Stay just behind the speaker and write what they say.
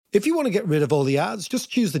If you want to get rid of all the ads, just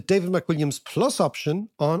choose the David McWilliams Plus option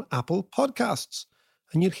on Apple Podcasts,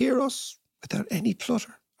 and you'll hear us without any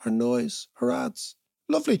clutter or noise or ads.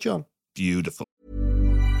 Lovely, John. Beautiful.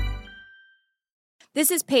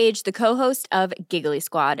 This is Paige, the co-host of Giggly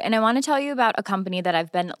Squad, and I want to tell you about a company that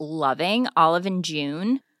I've been loving, Olive &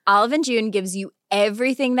 June. Olive & June gives you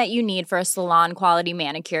everything that you need for a salon-quality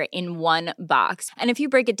manicure in one box. And if you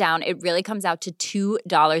break it down, it really comes out to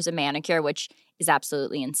 $2 a manicure, which is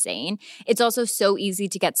absolutely insane. It's also so easy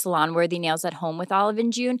to get salon-worthy nails at home with Olive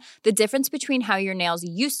 & June. The difference between how your nails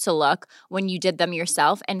used to look when you did them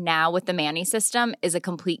yourself and now with the Mani system is a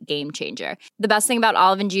complete game changer. The best thing about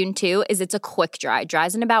Olive & June, too, is it's a quick dry.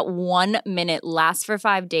 Dries in about 1 minute, lasts for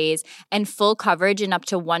 5 days, and full coverage in up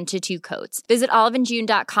to 1 to 2 coats. Visit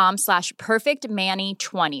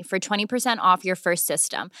oliveandjune.com/perfectmani20 for 20% off your first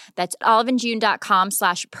system. That's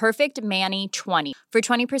oliveandjune.com/perfectmani20 for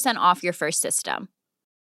 20% off your first system.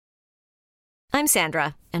 I'm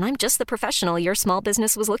Sandra, and I'm just the professional your small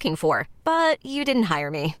business was looking for. But you didn't hire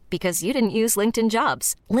me because you didn't use LinkedIn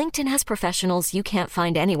Jobs. LinkedIn has professionals you can't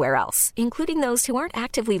find anywhere else, including those who aren't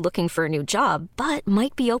actively looking for a new job, but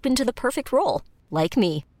might be open to the perfect role, like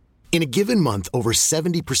me. In a given month, over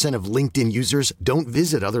 70% of LinkedIn users don't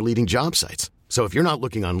visit other leading job sites. So if you're not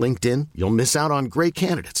looking on LinkedIn, you'll miss out on great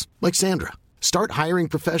candidates, like Sandra. Start hiring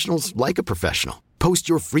professionals like a professional. Post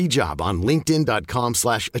your free job on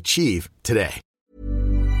linkedin.com/achieve today.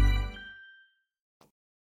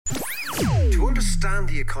 To understand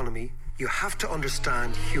the economy, you have to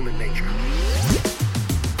understand human nature.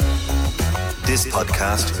 This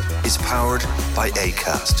podcast is powered by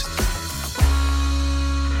Acast.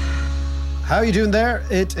 How are you doing there?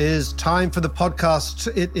 It is time for the podcast.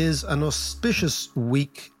 It is an auspicious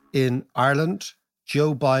week in Ireland.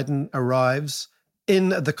 Joe Biden arrives in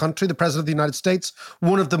the country, the President of the United States,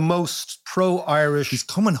 one of the most pro-Irish. He's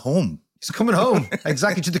coming home. He's coming home,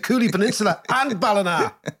 exactly, to the Cooley Peninsula and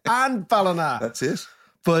Ballina. That's it.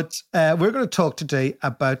 But we're going to talk today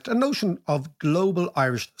about a notion of global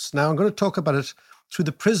Irishness. Now, I'm going to talk about it through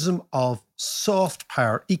the prism of soft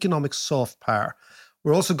power, economic soft power.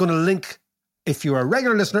 We're also going to link, if you're a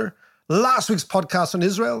regular listener, last week's podcast on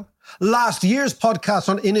Israel, last year's podcast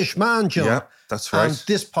on Inish Man, Joe. Yeah, that's right. And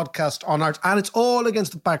this podcast on art. And it's all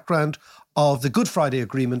against the background of the Good Friday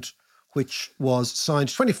Agreement, which was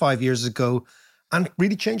signed 25 years ago and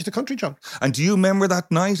really changed the country, John. And do you remember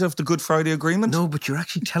that night of the Good Friday Agreement? No, but you're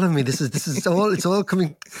actually telling me this is all, it's all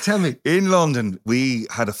coming. Tell me. In London, we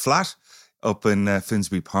had a flat up in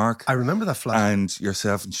Finsbury Park. I remember that flat. And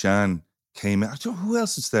yourself and Shan came in. I don't know who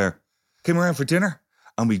else is there. Came around for dinner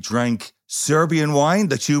and we drank Serbian wine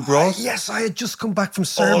that you brought. Yes, I had just come back from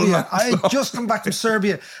Serbia.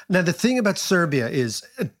 Now, the thing about Serbia is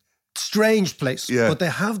a strange place, but they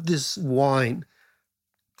have this wine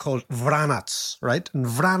called Vranac, right? And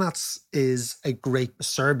Vranac is a grape, a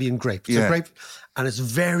Serbian grape. It's a grape, and it's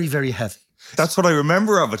very, very heavy. That's what I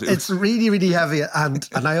remember of it. It's really, really heavy. And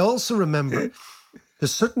I also remember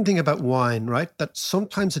there's a certain thing about wine, right? That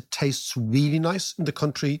sometimes it tastes really nice in the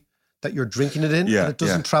country that you're drinking it in, and it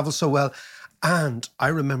doesn't travel so well. And I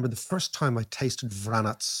remember the first time I tasted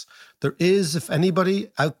Vranac. There is, if anybody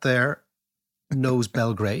out there knows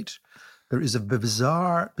Belgrade, there is a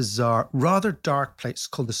bizarre, rather dark place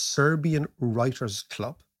called the Serbian Writers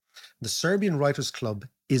Club. The Serbian Writers Club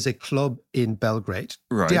is a club in Belgrade.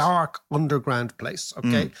 Right. Dark underground place,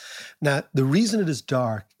 okay? Now, the reason it is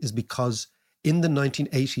dark is because in the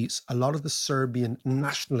 1980s, a lot of the Serbian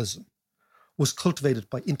nationalism was cultivated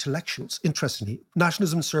by intellectuals. Interestingly,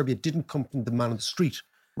 nationalism in Serbia didn't come from the man on the street.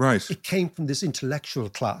 Right. It came from this intellectual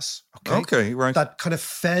class. Okay, right. That kind of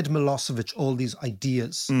fed Milosevic all these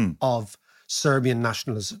ideas of Serbian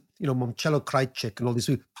nationalism. You know, Momčilo Krajčić and all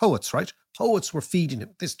these poets, right? Poets were feeding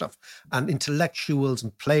him this stuff. And intellectuals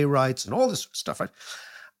and playwrights and all this stuff, right?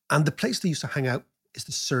 And the place they used to hang out is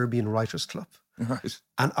the Serbian Writers Club. Right.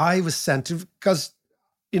 And I was sent to, because,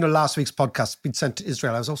 you know, last week's podcast had been sent to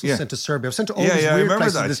Israel. I was also sent to Serbia. I was sent to all these weird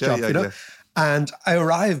places in this job, you know? And I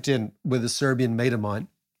arrived in with a Serbian mate of mine,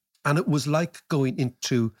 and it was like going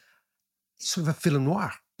into sort of a film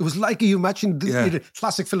noir. It was like, you imagine the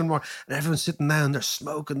classic film noir, and everyone's sitting there and they're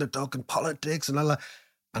smoking, they're talking politics and all that.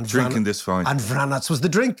 And drinking this fine. And Vranac was the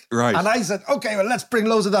drink. Right. And I said, okay, well, let's bring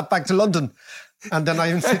loads of that back to London. And then I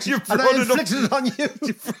inflicted, it on you.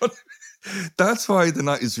 That's why the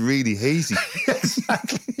night is really hazy.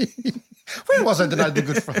 Exactly. Where was I the night of the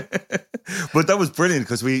Good Friday? But that was brilliant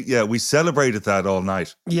because we celebrated that all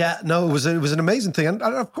night. Yeah, no, it was an amazing thing. And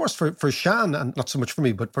of course for Shan, and not so much for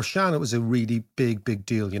me, but for Shan, it was a really big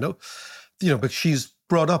deal, you know? You know, but she's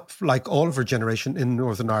brought up, like all of her generation in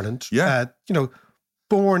Northern Ireland,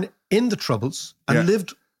 born in the Troubles and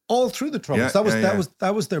lived all through the Troubles.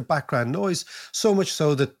 That was their background noise. So much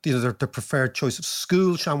so that, you know, their preferred choice of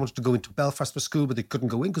school. Sean wanted to go into Belfast for school, but they couldn't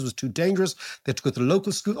go in because it was too dangerous. They had to go to the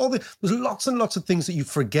local school. There's lots and lots of things that you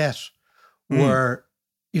forget were,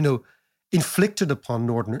 you know, inflicted upon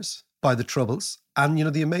Northerners by the Troubles. And, you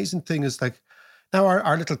know, the amazing thing is, like, now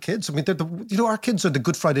our little kids, I mean, our kids are the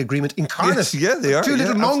Good Friday Agreement incarnate. Yes, yeah, they are. Two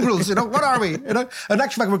little mongrels, you know, what are we? You know, and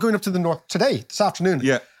actually, we're going up to the north today, this afternoon.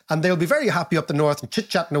 Yeah. And they'll be very happy up the north and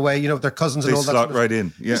chit-chatting away, you know, with their cousins and all that. They slot right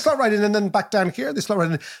in. Yeah. They slot right in, and then back down here, they slot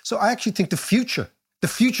right in. So I actually think the future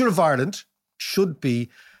of Ireland should be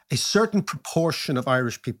a certain proportion of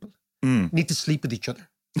Irish people need to sleep with each other.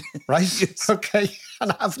 Right? Yes. Okay.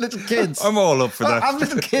 And have little kids. I'm all up for that. Have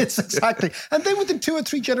little kids, exactly. And then within 2 or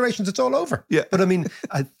 3 generations, it's all over. Yeah. But I mean,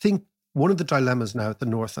 I think one of the dilemmas now at the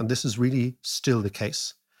North, and this is really still the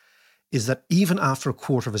case, is that even after a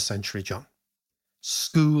quarter of a century, John,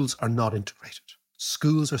 schools are not integrated.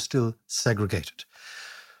 Schools are still segregated.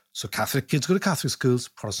 So Catholic kids go to Catholic schools,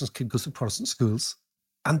 Protestant kids go to Protestant schools.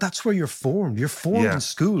 And that's where you're formed. You're formed in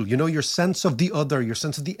school. You know, your sense of the other, your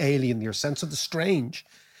sense of the alien, your sense of the strange.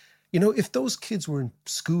 You know, if those kids were in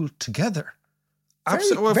school together,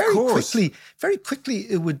 very quickly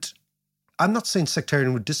it would, I'm not saying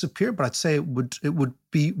sectarian would disappear, but I'd say it would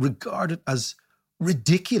be regarded as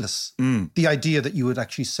ridiculous, the idea that you would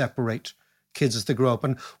actually separate kids as they grow up.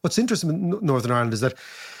 And what's interesting in Northern Ireland is that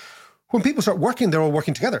when people start working, they're all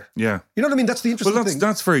working together. Yeah. You know what I mean? That's the interesting thing.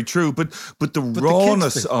 That's very true. But the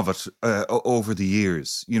rawness of it over the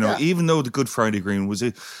years, you know, even though the Good Friday Agreement was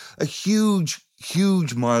a huge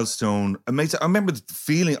milestone. Amazing. I remember the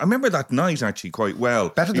feeling. I remember that night actually quite well.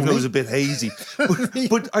 Better than even though it was a bit hazy.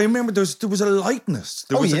 but I remember there was a lightness.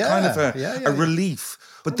 There was a kind of a relief.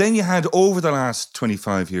 But then you had, over the last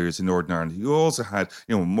 25 years in Northern Ireland, you also had,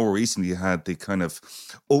 you know, more recently you had the kind of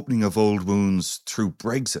opening of old wounds through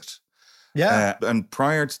Brexit. Yeah. And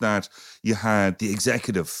prior to that, you had the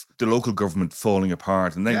executive, the local government falling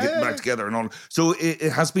apart and then getting back together and all. So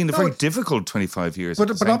it has been a very difficult 25 years. But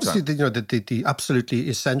obviously, the absolutely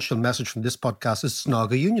essential message from this podcast is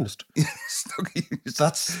Snog a Unionist. Snog a Unionist.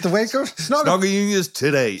 That's the way it goes. Snog a Unionist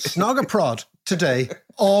today. Snog a prod today.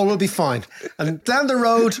 All will be fine. And down the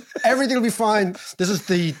road, everything will be fine. This is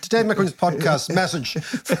the Dave McQueen's podcast message.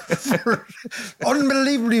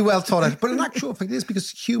 Unbelievably well thought out. But in actual fact, it is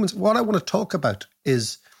because humans, what I want to talk about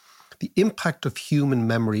is the impact of human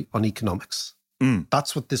memory on economics.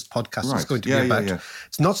 That's what this podcast is going to be about.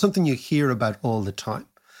 It's not something you hear about all the time,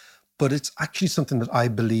 but it's actually something that I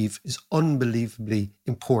believe is unbelievably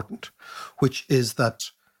important, which is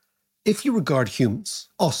that if you regard humans,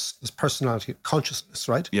 us as personality, consciousness,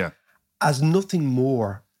 right? Yeah. As nothing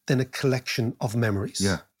more than a collection of memories.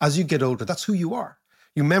 Yeah. As you get older, that's who you are.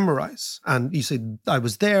 You memorize and you say, I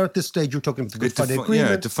was there at this stage, you're talking about the Good Friday Agreement.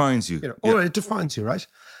 Yeah, it defines you. It defines you, right?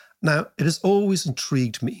 Now, it has always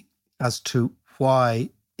intrigued me as to why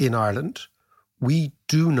in Ireland we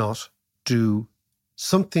do not do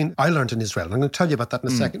something I learned in Israel. And I'm going to tell you about that in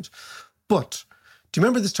a second. But do you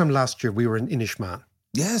remember this time last year we were in Inishmaan?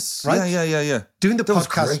 Yes. Right? Yeah. Doing the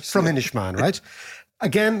podcast from Inishmaan, right?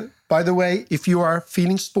 Again, by the way, if you are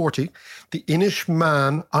feeling sporty, the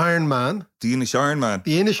Inishmaan Ironman. The Inish Ironman.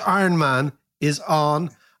 The Inish Ironman is on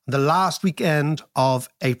the last weekend of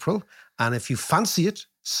April. And if you fancy it,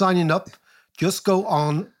 signing up, just go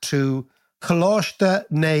on to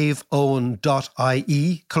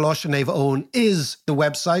coloshtanaveowen.ie. Coloshtanaveowen is the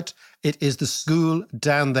website. It is the school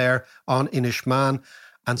down there on Inishmaan.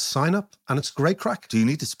 And sign up, and it's great crack. Do you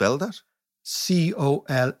need to spell that?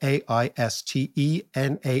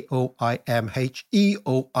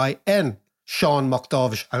 COLAISTENAOIMHEOIN. Sean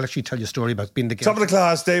McDavish. I'll actually tell you a story about being the Top of the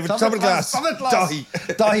class, David. Top of the class.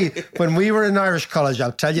 Dahi. When we were in Irish college,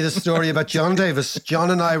 I'll tell you the story about John Davis.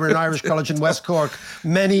 John and I were in Irish college in West Cork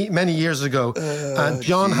many, many years ago. And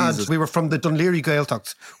John we were from the Dunleary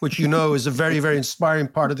Gaeltacht, which you know is a very, very inspiring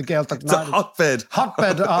part of the Gaeltacht. It's a hotbed.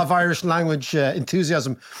 Hotbed of Irish language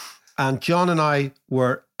enthusiasm. And John and I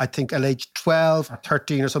were, I think, at age 12 or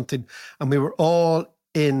 13 or something. And we were all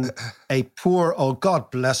in a poor, oh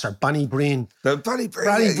God bless her, Banny Breen.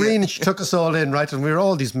 Banny Breen. She took us all in, right? And we were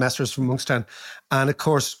all these messers from Monkstown. And of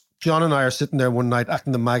course, John and I are sitting there one night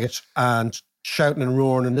acting the maggot and shouting and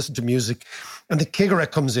roaring and listening to music. And the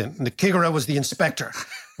Kiggara comes in. And the Kiggara was the inspector.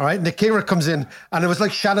 All right. And the Kiggara comes in and it was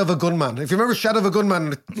like Shadow of a Gunman. If you remember Shadow of a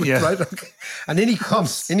Gunman, right? Okay. And in he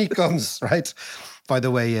comes, right? By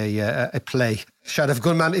the way, a play, Shadow of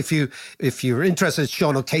Gunman. If you're interested, it's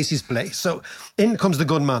Sean O'Casey's play. So in comes the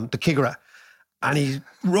gunman, the Kiggara, and he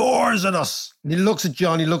roars at us. And he looks at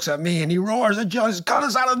John, he looks at me, and he roars at John. He's got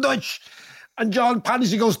us out of Dutch. And John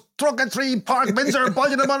panics. He goes, Truck at 3, Park Windsor,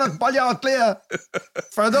 Ballyout.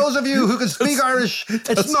 For those of you who can speak Irish,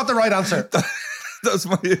 it's not the right answer. That's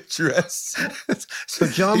my address. So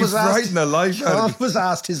John was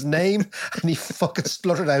asked his name, and he fucking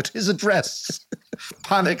spluttered out his address.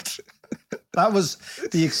 Panicked. That was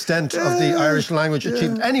the extent of the Irish language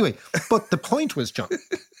achievement. Anyway, but the point was, John,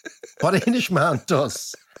 what an Englishman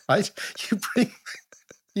does, right?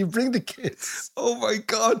 You bring the kids. Oh my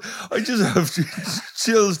God. I just have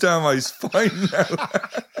chills down my spine now.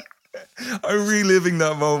 I'm reliving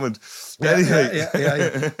that moment. Anyway.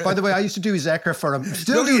 Yeah. By the way, I used to do his Ecker for him.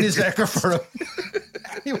 Still doing his Ecker for him.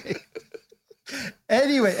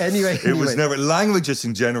 Anyway. It was never, languages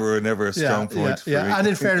in general were never a strong point for me. And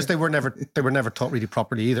in fairness, they were never taught really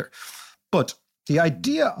properly either. But the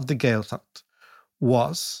idea of the Gaeltacht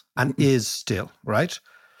was, and is still, right,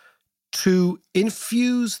 to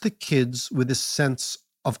infuse the kids with a sense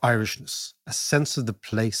of Irishness, a sense of the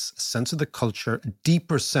place, a sense of the culture, a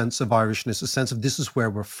deeper sense of Irishness, a sense of this is where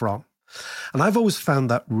we're from. And I've always found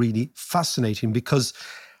that really fascinating because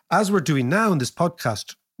as we're doing now in this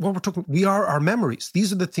podcast, what we're talking, we are our memories.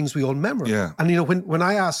 These are the things we all remember. Yeah. And, when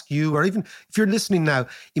I ask you, or even if you're listening now,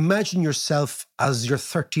 imagine yourself as your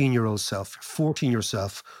 13-year-old self, 14-year-old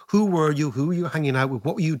self. Who were you? Who were you hanging out with?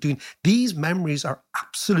 What were you doing? These memories are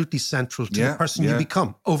absolutely central to the person you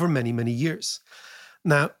become over many, many years.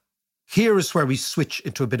 Now, here is where we switch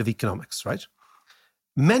into a bit of economics, right?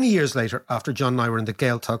 Many years later, after John and I were in the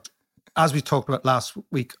Gaeltacht, as we talked about last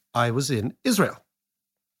week, I was in Israel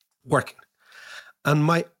working. And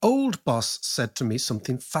my old boss said to me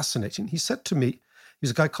something fascinating. He said to me,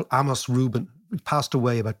 he's a guy called Amos Rubin. He passed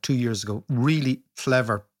away about 2 years ago. Really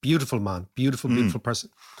clever, beautiful man, beautiful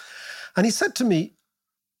person. And he said to me,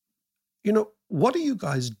 what do you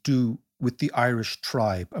guys do with the Irish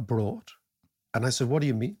tribe abroad? And I said, what do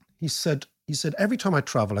you mean? He said, every time I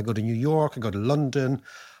travel, I go to New York, I go to London,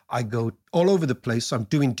 I go all over the place. I'm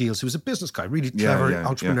doing deals. He was a business guy, really clever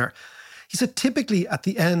entrepreneur. Yeah. He said, typically at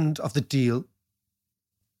the end of the deal,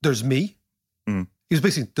 there's me. He was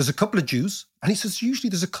basically, there's a couple of Jews. And he says, usually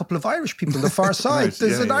there's a couple of Irish people on the far side. Nice.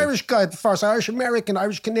 There's an Irish guy at the far side, Irish American,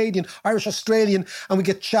 Irish Canadian, Irish Australian, and we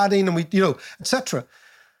get chatting and we, etc.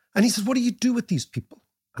 And he says, what do you do with these people?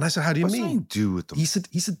 And I said, how do you mean? What do you do with them? He said,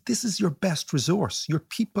 this is your best resource. Your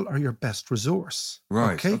people are your best resource.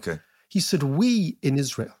 Right, okay. He said, we in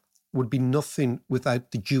Israel would be nothing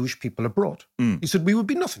without the Jewish people abroad. He said, we would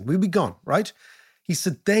be nothing. We'd be gone, right? He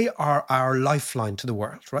said, they are our lifeline to the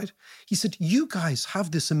world, right? He said, you guys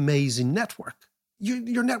have this amazing network.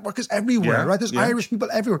 Your network is everywhere, right? There's Irish people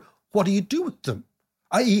everywhere. What do you do with them?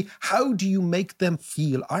 I.e., how do you make them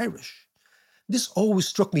feel Irish? This always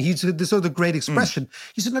struck me. He said this other great expression.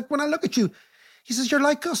 He said, when I look at you, he says, you're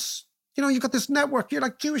like us. You've got this network. You're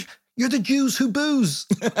like Jewish. You're the Jews who booze.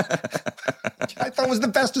 I thought was the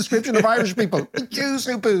best description of Irish people. The Jews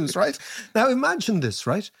who booze, right? Now imagine this,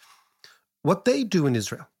 right? What they do in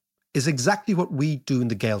Israel is exactly what we do in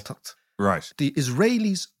the Gaeltacht. Right. The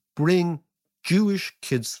Israelis bring Jewish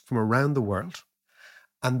kids from around the world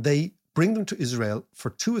and they bring them to Israel for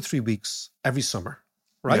 2 or 3 weeks every summer,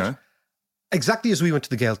 right? Yeah. Exactly as we went to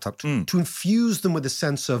the Gaeltacht, to infuse them with a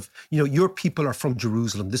sense of, your people are from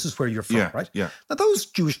Jerusalem. This is where you're from, right? Yeah. Now, those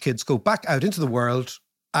Jewish kids go back out into the world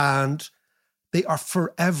and they are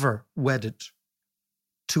forever wedded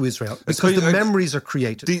to Israel because the memories are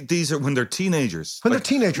created. These are when they're teenagers. They're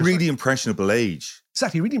teenagers. Really impressionable age.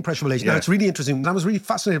 Exactly, really impressionable age. Yeah. Now, it's really interesting. And I was really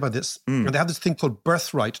fascinated by this. And they have this thing called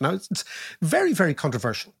birthright. Now, it's very, very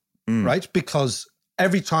controversial, right? Because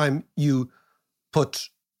every time you put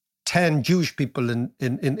 10 Jewish people in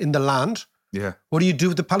the land, what do you do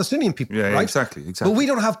with the Palestinian people, right? Exactly. But we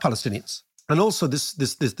don't have Palestinians. And also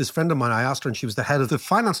this friend of mine, I asked her, and she was the head of the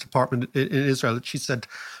finance department in Israel. She said,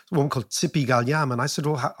 a woman called Tzipi Galyam. And I said,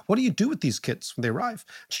 well, what do you do with these kids when they arrive?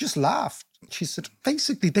 She just laughed. She said,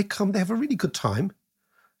 basically, they come, they have a really good time.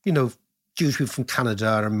 Jewish people from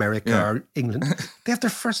Canada or America or England, they have their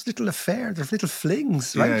first little affair, their little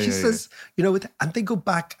flings, right? She says, and they go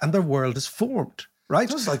back and their world is formed. Right?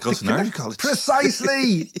 Just like us in Irish college.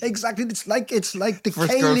 Precisely. Exactly. It's like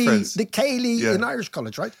the Cayley in Irish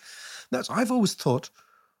college, right? Now, so I've always thought,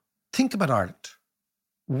 think about Ireland.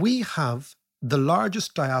 We have the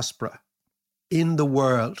largest diaspora in the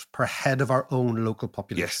world per head of our own local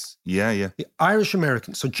population. Yes. Yeah. The Irish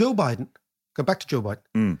Americans. So Joe Biden, go back to Joe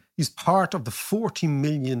Biden. He's part of the 40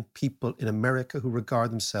 million people in America who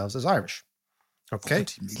regard themselves as Irish. Okay?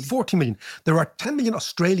 40 million. There are 10 million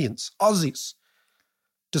Australians, Aussies,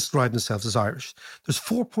 describe themselves as Irish. There's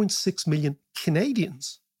 4.6 million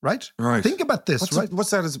Canadians, right? Right. Think about this, right?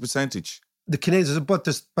 What's that as a percentage? the Canadians,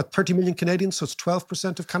 there's about 30 million Canadians, so it's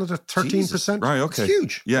 12% of Canada, 13%. Jesus. Right, okay. It's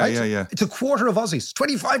huge. Yeah, right? yeah. It's a quarter of Aussies,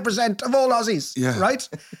 25% of all Aussies, right?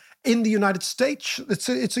 In the United States,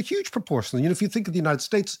 it's a huge proportion. You know, if you think of the United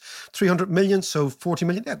States, 300 million, so 40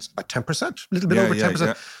 million, it's about 10%, a little bit over 10%.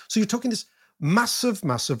 Yeah. So you're talking this massive,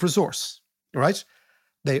 massive resource, right?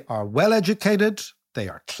 They are well-educated, they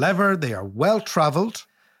are clever, they are well-traveled,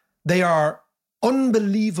 they are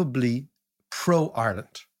unbelievably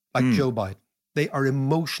pro-Ireland, like Joe Biden. They are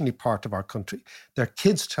emotionally part of our country. Their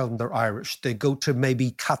kids tell them they're Irish. They go to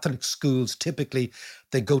maybe Catholic schools, typically.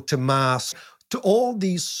 They go to Mass. To all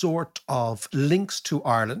these sort of links to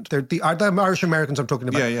Ireland. They're the Irish Americans I'm talking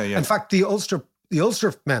about. Yeah. In fact, the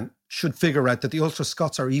Ulster men should figure out that the Ulster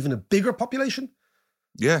Scots are even a bigger population.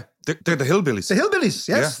 Yeah, they're the hillbillies. The hillbillies,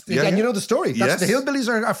 yes. Yeah. And you know the story. The hillbillies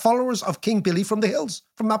are followers of King Billy from the hills,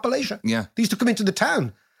 from Appalachia. Yeah. They used to come into the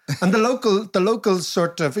town. And the local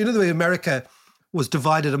sort of, you know the way America was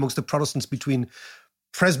divided amongst the Protestants between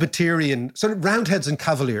Presbyterian, sort of Roundheads and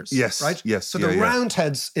Cavaliers. Yes, right? yes. So the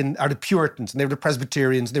Roundheads are the Puritans, and they were the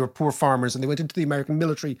Presbyterians, and they were poor farmers, and they went into the American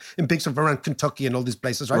military in big stuff around Kentucky and all these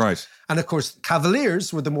places, right? Right. And of course,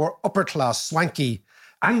 Cavaliers were the more upper class, swanky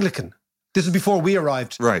Anglican. This is before we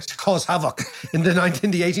arrived to cause havoc in the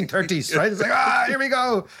 1830s, right? It's like, here we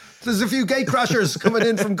go. There's a few gate crashers coming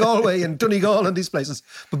in from Galway and Donegal and these places.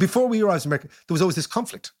 But before we arrived in America, there was always this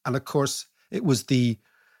conflict. And of course, it was the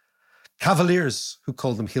Cavaliers who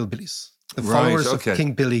called them hillbillies. The followers of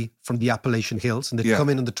King Billy from the Appalachian Hills. And they'd come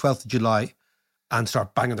in on the 12th of July and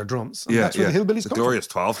start banging their drums. And that's where the hillbillies come Glorious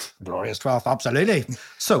 12th. Glorious 12th, absolutely.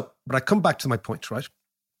 So, but I come back to my point, right?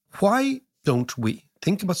 Why don't we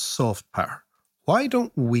think about soft power? Why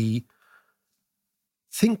don't we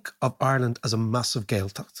think of Ireland as a massive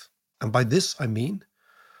Gaeltacht? And by this, I mean,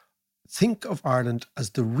 think of Ireland as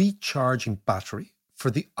the recharging battery for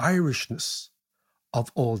the Irishness of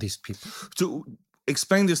all these people. So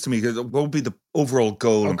explain this to me. What would be the overall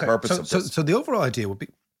goal and purpose of this? So the overall idea would be,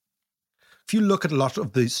 if you look at a lot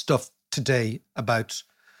of the stuff today about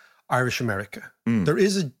Irish America, there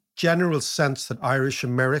is a general sense that Irish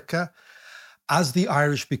America, as the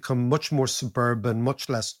Irish become much more suburban, much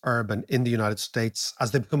less urban in the United States,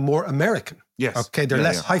 as they become more American, they're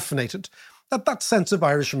less hyphenated, that sense of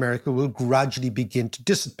Irish America will gradually begin to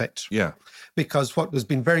dissipate. Yeah. Because what has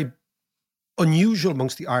been very unusual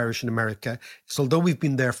amongst the Irish in America is, although we've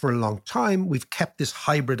been there for a long time, we've kept this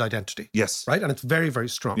hybrid identity. Yes. Right? And it's very, very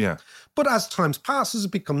strong. Yeah. But as time passes,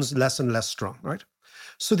 it becomes less and less strong, right?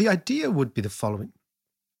 So the idea would be the following.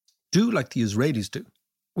 Do like the Israelis do,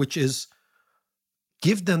 which is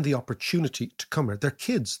give them the opportunity to come here. Their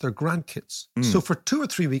kids, their grandkids. So for 2 or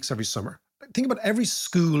 3 weeks every summer, think about every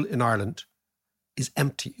school in Ireland is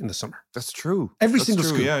empty in the summer. That's true. Every single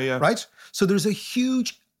school, right? So there's a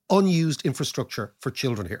huge unused infrastructure for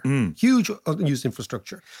children here. Huge unused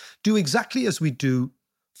infrastructure. Do exactly as we do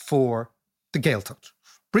for the Gaeltacht.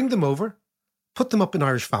 Bring them over, put them up in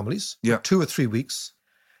Irish families for 2 or 3 weeks,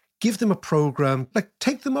 give them a program, like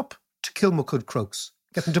take them up to Kilmacud Crokes.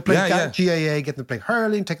 Get them to play GAA, get them to play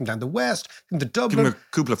hurling, take them down the west, get them to Dublin. Give them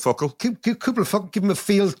a couple of fuckle. Give them a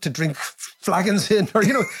field to drink flagons in, or,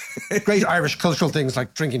 great Irish cultural things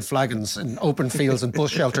like drinking flagons in open fields and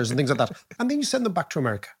bus shelters and things like that. And then you send them back to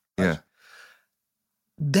America. Right? Yeah.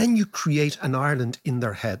 Then you create an Ireland in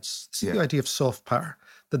their heads. This is the idea of soft power,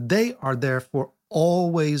 that they are therefore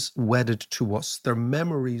always wedded to us. Their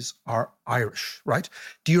memories are Irish, right?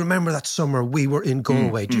 Do you remember that summer we were in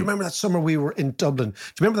Galway? Do you remember that summer we were in Dublin? Do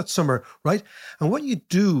you remember that summer, right? And what you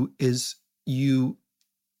do is you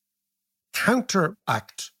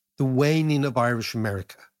counteract the waning of Irish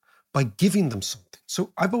America by giving them something.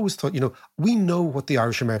 So I've always thought, we know what the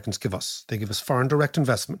Irish Americans give us. They give us foreign direct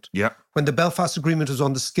investment. Yeah. When the Belfast Agreement was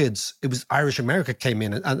on the skids, it was Irish America came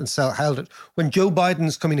in and held it. When Joe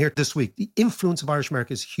Biden's coming here this week, the influence of Irish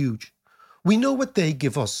America is huge. We know what they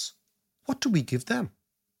give us. What do we give them?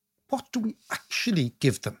 What do we actually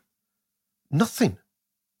give them? Nothing.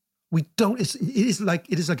 We don't. It is like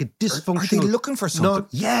a dysfunctional. Are they looking for something?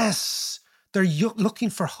 Yes, they're looking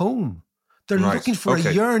for home. They're looking for a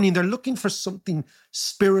yearning. They're looking for something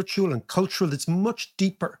spiritual and cultural that's much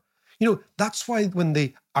deeper. That's why when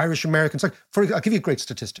the Irish Americans, I'll give you a great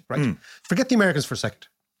statistic, right? Forget the Americans for a second.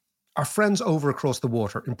 Our friends over across the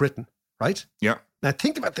water in Britain, right? Yeah. Now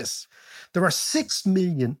think about this. There are 6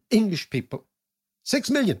 million English people. 6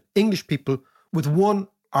 million English people with one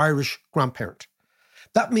Irish grandparent.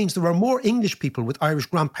 That means there are more English people with Irish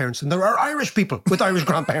grandparents than there are Irish people with Irish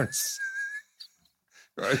grandparents.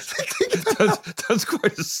 Right. That's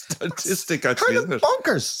quite a statistic, actually, isn't it?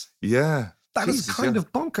 Bonkers. Yeah. That is kind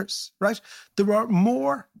of bonkers, right? There are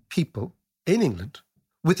more people in England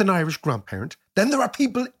with an Irish grandparent than there are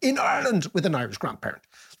people in Ireland with an Irish grandparent.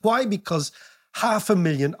 Why? Because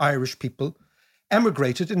 500,000 Irish people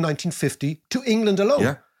emigrated in 1950 to England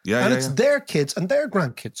alone. And it's their kids and their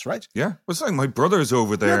grandkids, right? Yeah. Well, it's like my brother's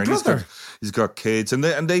over there and he's got kids and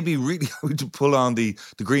they'd be really happy to pull on the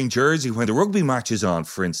green jersey when the rugby match is on,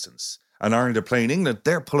 for instance. And Ireland are playing England,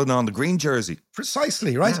 they're pulling on the green jersey.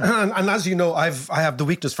 Precisely, right? Yeah. And as you know, I have the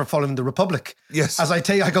weakness for following the Republic. Yes. As I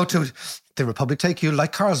tell you, I go to the Republic, take you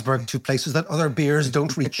like Carlsberg to places that other beers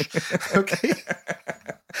don't reach. Okay.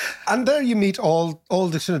 And there you meet all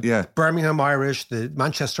the sort of Birmingham Irish, the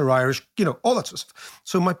Manchester Irish, all that sort of stuff.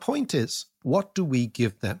 So my point is, what do we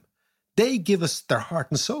give them? They give us their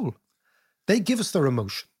heart and soul. They give us their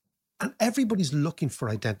emotion. And everybody's looking for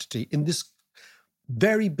identity in this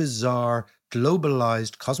very bizarre,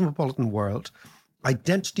 globalized, cosmopolitan world.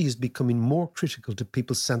 Identity is becoming more critical to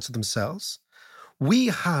people's sense of themselves. We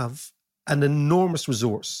have an enormous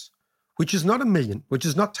resource, which is not 1 million, which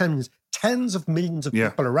is not 10 million, tens of millions of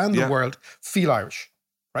people around the world feel Irish,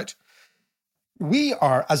 right? We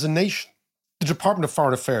are, as a nation, the Department of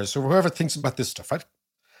Foreign Affairs, or whoever thinks about this stuff, right?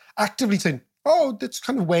 Actively saying, oh, it's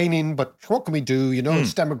kind of waning, but what can we do?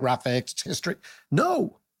 It's demographics, it's history.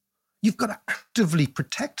 No. You've got to actively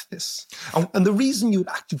protect this. And the reason you would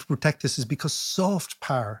actively protect this is because soft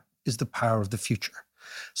power is the power of the future.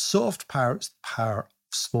 Soft power is the power of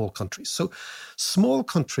small countries. So small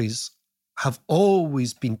countries have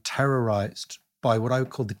always been terrorized by what I would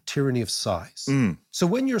call the tyranny of size. So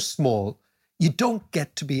when you're small, you don't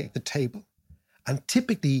get to be at the table. And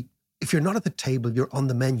typically, if you're not at the table, you're on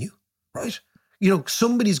the menu, right?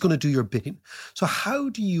 Somebody's going to do your bidding. So how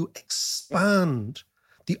do you expand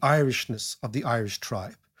the Irishness of the Irish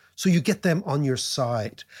tribe? So you get them on your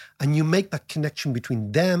side and you make that connection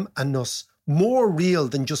between them and us more real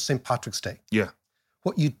than just St. Patrick's Day. Yeah.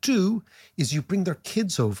 What you do is you bring their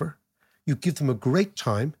kids over, you give them a great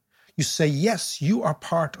time, you say, yes, you are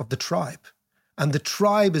part of the tribe. And the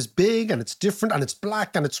tribe is big and it's different and it's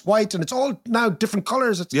black and it's white and it's all now different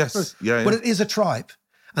colours. But it is a tribe.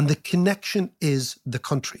 And the connection is the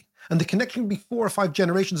country. And the connection can be 4 or 5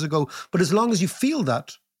 generations ago. But as long as you feel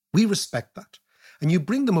that, we respect that. And you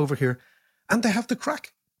bring them over here and they have the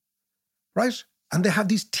crack, right? And they have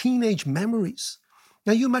these teenage memories.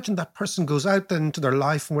 Now, you imagine that person goes out then into their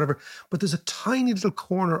life and whatever, but there's a tiny little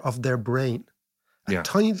corner of their brain, a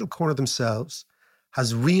tiny little corner of themselves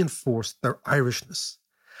has reinforced their Irishness.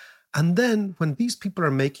 And then when these people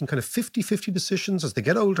are making kind of 50-50 decisions as they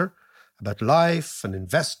get older about life and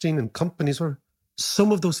investing and companies, or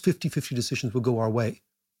some of those 50-50 decisions will go our way.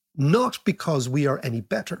 Not because we are any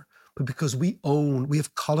better, but because we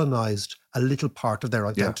have colonized a little part of their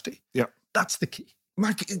identity. Yeah. That's the key.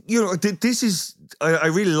 Mark, this is, I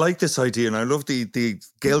really like this idea and I love the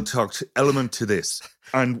Gaeltacht element to this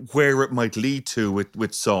and where it might lead to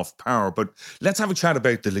with soft power. But let's have a chat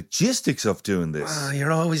about the logistics of doing this. You've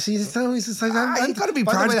got to be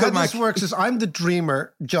practical, Mike. This works is I'm the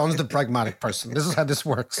dreamer, John's the pragmatic person. This is how this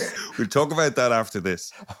works. We'll talk about that after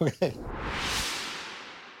this. Okay.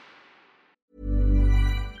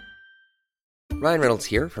 Ryan Reynolds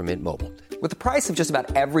here from Mint Mobile. With the price of just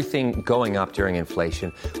about everything going up during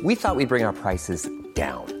inflation, we thought we'd bring our prices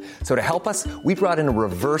down. So to help us, we brought in a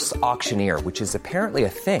reverse auctioneer, which is apparently a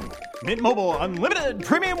thing. Mint Mobile Unlimited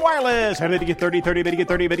Premium Wireless. How to get 30, 30, how to get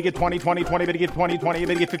 30, how to get 20, 20, 20, how to get 20, 20, how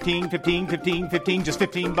to get 15, 15, 15, 15, just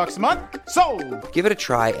 $15 a month? Sold! Give it a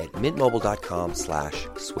try at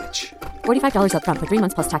mintmobile.com/switch. $45 up front for 3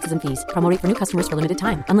 months plus taxes and fees. Promo rate for new customers for limited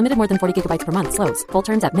time. Unlimited more than 40 gigabytes per month. Slows full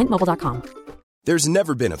terms at mintmobile.com. There's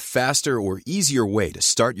never been a faster or easier way to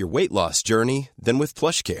start your weight loss journey than with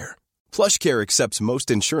PlushCare. PlushCare accepts most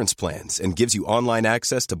insurance plans and gives you online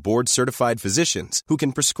access to board-certified physicians who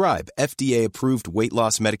can prescribe FDA-approved weight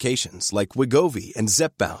loss medications like Wegovy and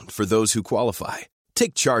Zepbound for those who qualify.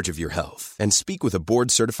 Take charge of your health and speak with a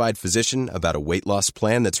board-certified physician about a weight loss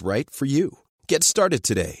plan that's right for you. Get started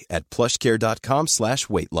today at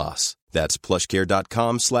plushcare.com/weight loss. That's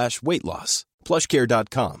plushcare.com/weight loss.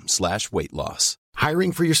 plushcare.com/weight loss.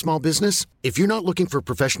 Hiring for your small business? If you're not looking for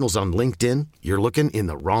professionals on LinkedIn, you're looking in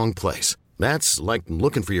the wrong place. That's like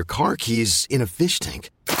looking for your car keys in a fish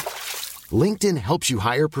tank. LinkedIn helps you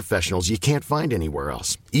hire professionals you can't find anywhere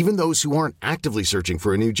else, even those who aren't actively searching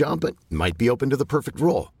for a new job but might be open to the perfect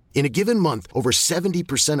role. In a given month, over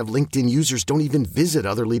 70% of LinkedIn users don't even visit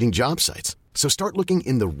other leading job sites. So start looking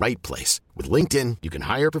in the right place. With LinkedIn, you can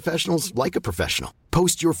hire professionals like a professional.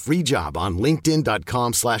 Post your free job on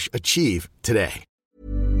linkedin.com/achieve today.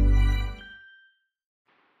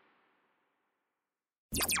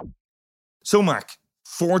 So, Mark,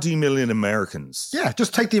 40 million Americans. Yeah,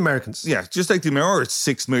 just take the Americans. Yeah, just take the Americans. Or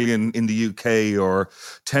 6 million in the UK or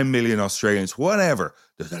 10 million Australians, whatever.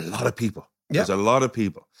 There's a lot of people. There's a lot of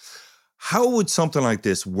people. How would something like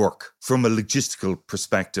this work from a logistical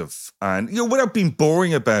perspective? And, without being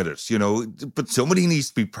boring about it, but somebody needs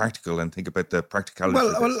to be practical and think about the practicality.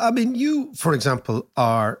 Well, I mean, you, for example,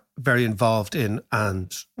 are very involved in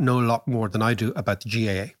and know a lot more than I do about the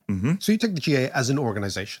GAA. Mm-hmm. So you take the GAA as an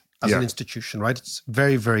organization, as an institution, right? It's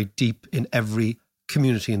very, very deep in every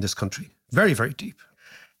community in this country. Very, very deep.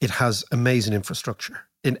 It has amazing infrastructure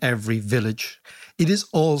in every village. It is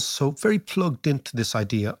also very plugged into this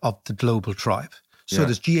idea of the global tribe. So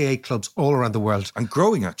there's GAA clubs all around the world. And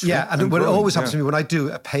growing, actually. Yeah, and what always happens to me when I do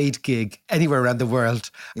a paid gig anywhere around the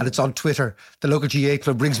world and it's on Twitter, the local GAA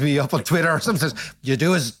club brings me up on Twitter or something, says, you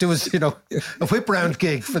do us, a whip round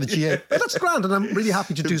gig for the GAA. But that's grand, and I'm really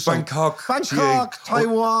happy to do so. Bangkok,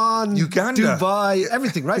 Taiwan, Uganda, Dubai,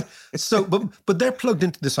 everything, right? So, but they're plugged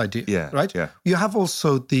into this idea, right? Yeah. You have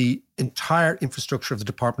also the entire infrastructure of the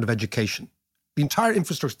Department of Education. The entire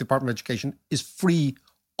infrastructure of the Department of Education is free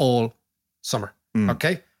all summer.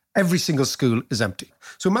 Okay? Every single school is empty.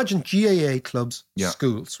 So imagine GAA clubs,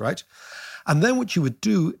 schools, right? And then what you would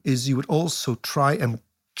do is you would also try and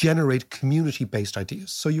generate community-based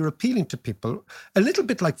ideas. So you're appealing to people, a little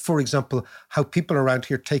bit like, for example, how people around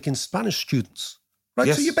here take in Spanish students, right?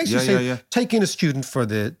 Yes. So you basically say, take in a student for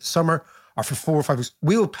the summer or for 4 or 5 weeks,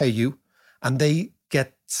 we'll pay you, and they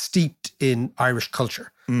get steeped in Irish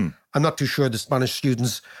culture. I'm not too sure the Spanish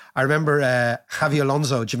students. I remember Javi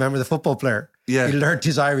Alonso. Do you remember the football player? Yeah. He learned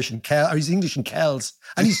his his English in Kells,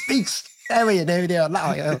 and he speaks every now and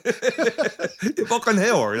then. Fucking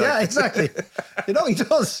hell, yeah, exactly. He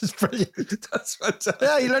does. It's brilliant. That's fantastic.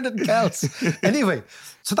 Yeah, he learned it in Kells. Anyway,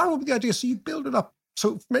 so that would be the idea. So you build it up.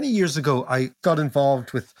 So many years ago, I got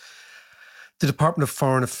involved with the Department of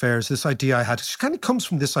Foreign Affairs. This idea I had, it kind of comes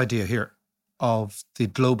from this idea here of the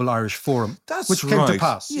Global Irish Forum, which came to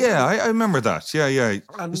pass. Yeah, I remember that. Yeah.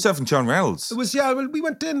 And yourself and John Reynolds. It was, we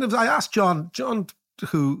went in. I asked John,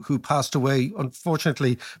 who passed away,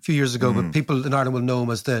 unfortunately, a few years ago, but people in Ireland will know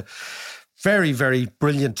him as the very, very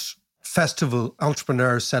brilliant festival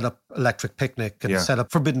entrepreneur, set up Electric Picnic and set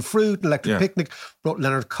up Forbidden Fruit and Electric Picnic, brought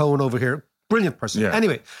Leonard Cohen over here. Brilliant person. Yeah.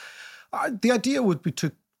 Anyway, the idea would be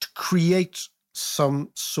to create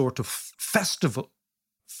some sort of festival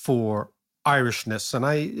for Irishness,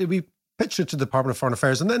 and we pitched it to the Department of Foreign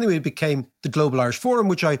Affairs, and then it became the Global Irish Forum,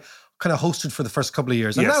 which I kind of hosted for the first couple of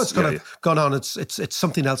years, and now it's kind of gone on. It's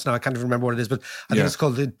something else now. I can't even remember what it is, but I think it's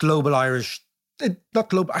called the Global Irish. Not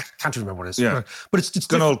global. I can't even remember what it is. Yeah. But it's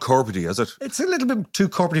gone all corporatey, is it? It's a little bit too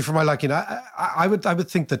corporatey for my liking. I would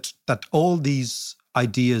think that all these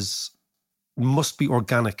ideas must be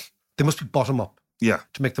organic. They must be bottom up. Yeah.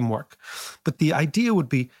 To make them work. But the idea would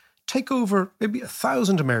be take over maybe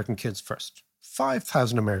 1,000 American kids first,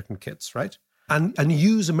 5,000 American kids, right? And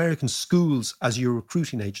use American schools as your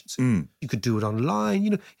recruiting agency. You could do it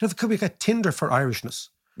online. It could be like a Tinder for Irishness.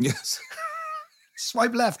 Yes.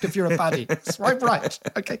 Swipe left if you're a baddie. Swipe right.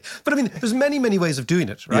 Okay. But I mean, there's many, many ways of doing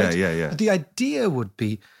it, right? Yeah. But the idea would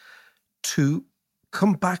be to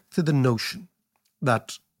come back to the notion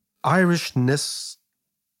that Irishness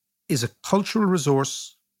is a cultural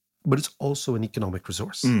resource, but it's also an economic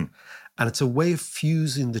resource. And it's a way of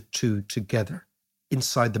fusing the two together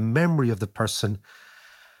inside the memory of the person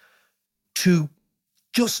to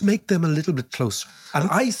just make them a little bit closer. And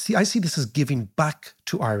I see this as giving back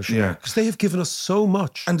to Irish because they have given us so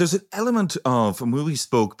much. And there's an element of, and we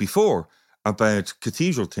spoke before about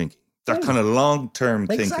cathedral thinking, that kind of long-term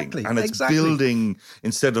thinking. And it's building,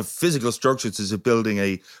 instead of physical structures, it's building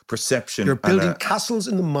a perception. You're building castles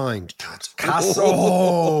in the mind. Castles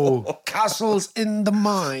in the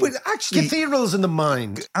mind. But actually, cathedrals in the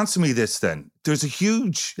mind. Answer me this then. There's a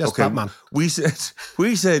huge... Yes, Batman. We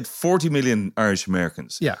said 40 million Irish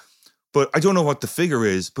Americans. Yeah. But I don't know what the figure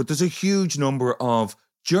is, but there's a huge number of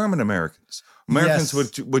German Americans. Americans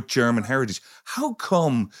with German heritage. How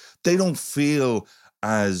come they don't feel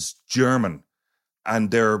as German and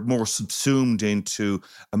they're more subsumed into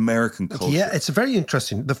American culture? Yeah, it's very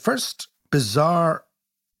interesting. The first bizarre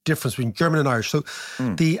difference between German and Irish. So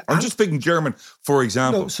I'm just speaking German, for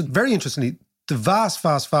example. No, so very interestingly, the vast,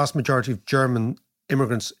 vast, vast majority of German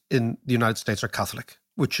immigrants in the United States are Catholic,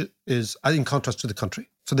 which is in contrast to the country.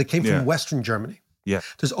 So they came from Western Germany. Yeah.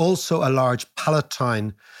 There's also a large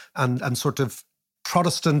Palatine and sort of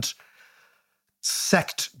Protestant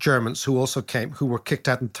sect Germans who also came, who were kicked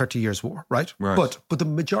out in the 30 Years' War, right? But the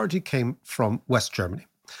majority came from West Germany.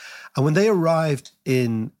 And when they arrived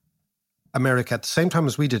in America at the same time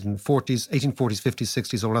as we did in the 40s, 1840s, 50s,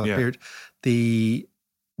 60s, all that period, the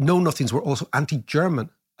know-nothings were also anti-German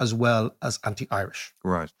as well as anti-Irish.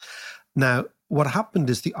 Right. Now, what happened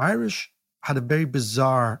is the Irish had a very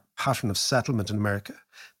bizarre pattern of settlement in America.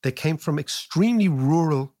 They came from extremely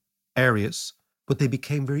rural areas, but they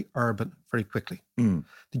became very urban very quickly.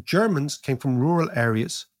 The Germans came from rural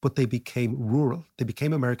areas, but they became rural. They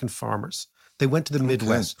became American farmers. They went to the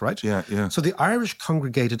Midwest, right? Yeah, yeah. So the Irish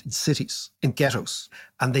congregated in cities, in ghettos,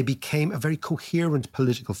 and they became a very coherent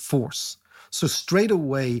political force. So straight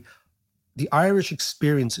away, the Irish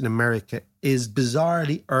experience in America is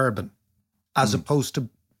bizarrely urban, as opposed to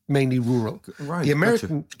mainly rural. Right.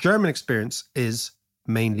 The German experience is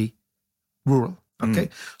mainly rural. Okay.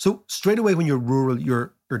 So straight away, when you're rural,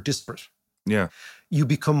 you're disparate. Yeah. You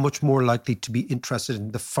become much more likely to be interested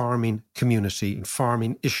in the farming community and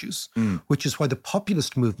farming issues, which is why the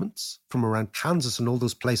populist movements from around Kansas and all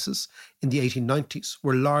those places in the 1890s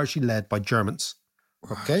were largely led by Germans.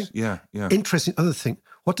 Okay? Yeah, yeah. Interesting other thing.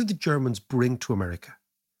 What did the Germans bring to America?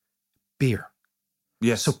 Beer.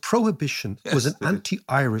 Yes. So prohibition was an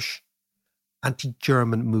anti-Irish,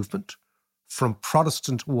 anti-German movement from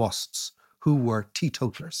Protestant WASPs who were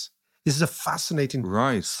teetotalers. This is a fascinating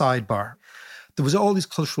sidebar. There was all these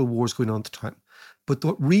cultural wars going on at the time. But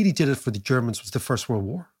what really did it for the Germans was the First World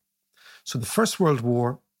War. So the First World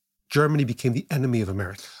War, Germany became the enemy of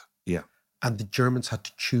America. Yeah. And the Germans had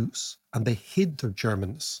to choose. And they hid their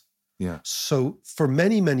Germanness. Yeah. So for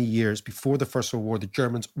many, many years before the First World War, the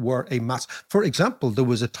Germans were a mass. For example, there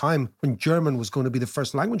was a time when German was going to be the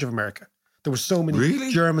first language of America. There were so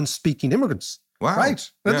many German-speaking immigrants. Wow. Right?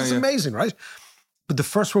 That's amazing, right? But the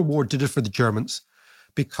First World War did it for the Germans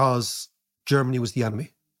because Germany was the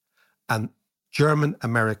enemy. And German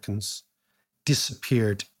Americans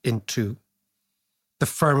disappeared into the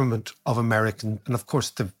firmament of American. And of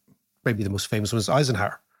course, maybe the most famous one is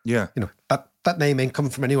Eisenhower. Yeah. You know, that name ain't coming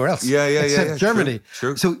from anywhere else. Except Germany.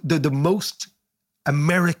 True. So the most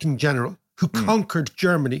American general who conquered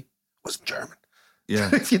Germany was German. Yeah.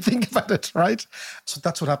 If you think about it, right? So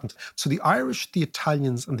that's what happened. So the Irish, the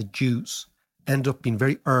Italians, and the Jews end up being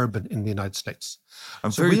very urban in the United States.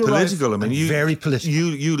 And very political. I mean, very political.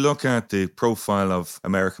 You look at the profile of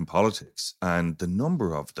American politics and the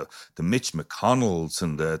number of the Mitch McConnells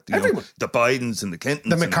and the Bidens and the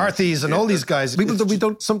Clintons. The McCarthys and all these guys. People that we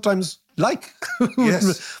don't sometimes like.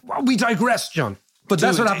 Yes. We digress, John. But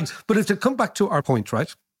that's what happens. But if to come back to our point,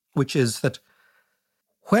 right, which is that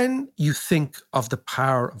when you think of the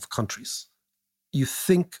power of countries, you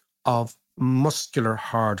think of muscular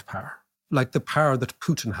hard power, like the power that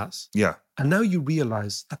Putin has. Yeah. And now you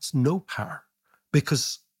realize that's no power,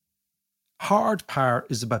 because hard power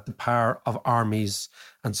is about the power of armies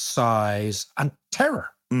and size and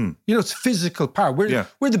terror. You know, it's physical power.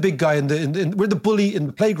 We're the big guy we're the bully in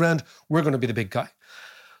the playground. We're going to be the big guy.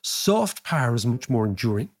 Soft power is much more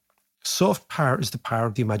enduring. Soft power is the power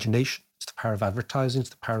of the imagination. It's the power of advertising.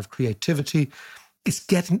 It's the power of creativity. It's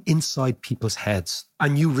getting inside people's heads,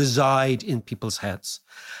 and you reside in people's heads.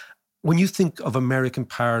 When you think of American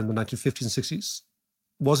power in the 1950s and 60s,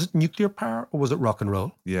 was it nuclear power or was it rock and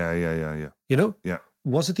roll? Yeah. You know? Yeah.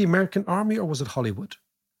 Was it the American army or was it Hollywood?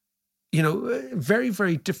 You know, very,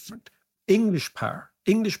 very different. English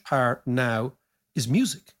power now is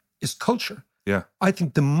music, is culture. Yeah. I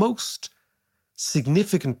think the most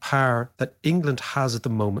significant power that England has at the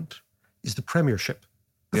moment is the Premiership,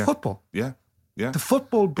 the football. Yeah. Yeah. The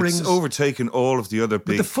football brings... It's overtaken all of the other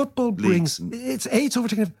big But the football brings... It's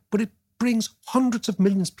overtaken, but it brings hundreds of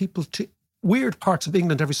millions of people to weird parts of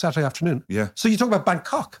England every Saturday afternoon. Yeah. So you talk about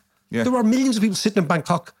Bangkok. Yeah. There are millions of people sitting in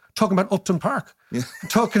Bangkok talking about Upton Park. Yeah.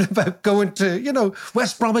 Talking about going to,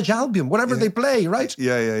 West Bromwich Albion, whatever they play, right?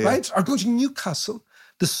 Yeah. Right? Or go to Newcastle.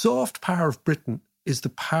 The soft power of Britain is the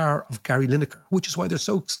power of Gary Lineker, which is why they're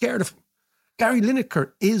so scared of him. Gary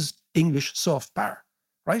Lineker is English soft power,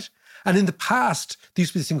 right? And in the past, there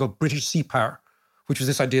used to be this thing called British sea power, which was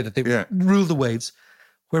this idea that they rule the waves.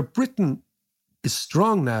 Where Britain is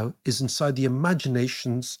strong now is inside the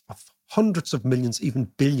imaginations of hundreds of millions,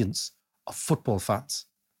 even billions of football fans.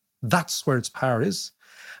 That's where its power is.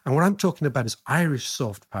 And what I'm talking about is Irish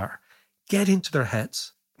soft power. Get into their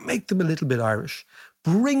heads, make them a little bit Irish,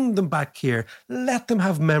 bring them back here, let them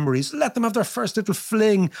have memories, let them have their first little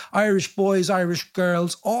fling, Irish boys, Irish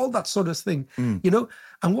girls, all that sort of thing,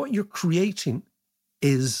 And what you're creating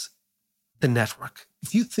is the network.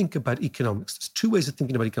 If you think about economics, there's two ways of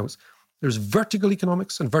thinking about economics. There's vertical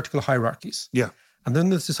economics and vertical hierarchies. Yeah. And then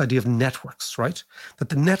there's this idea of networks, right? That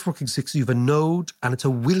the network exists, you have a node, and it's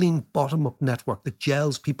a willing bottom-up network that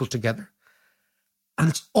gels people together. And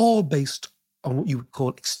it's all based on what you would call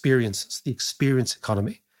experiences, the experience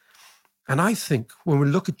economy. And I think when we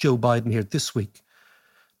look at Joe Biden here this week,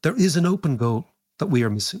 there is an open goal that we are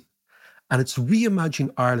missing, and it's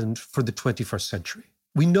reimagine Ireland for the 21st century.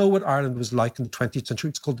 We know what Ireland was like in the 20th century.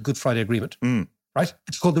 It's called the Good Friday Agreement, right?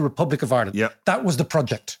 It's called the Republic of Ireland. Yep. That was the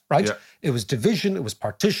project, right? Yep. It was division, it was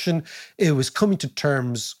partition, it was coming to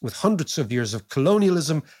terms with hundreds of years of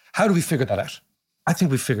colonialism. How do we figure that out? I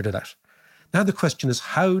think we figured it out. Now the question is,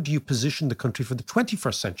 how do you position the country for the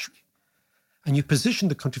 21st century? And you position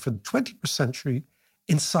the country for the 21st century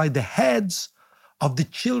inside the heads of the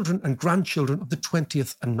children and grandchildren of the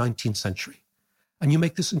 20th and 19th century. And you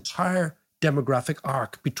make this entire demographic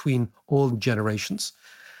arc between all the generations.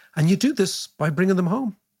 And you do this by bringing them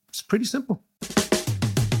home. It's pretty simple.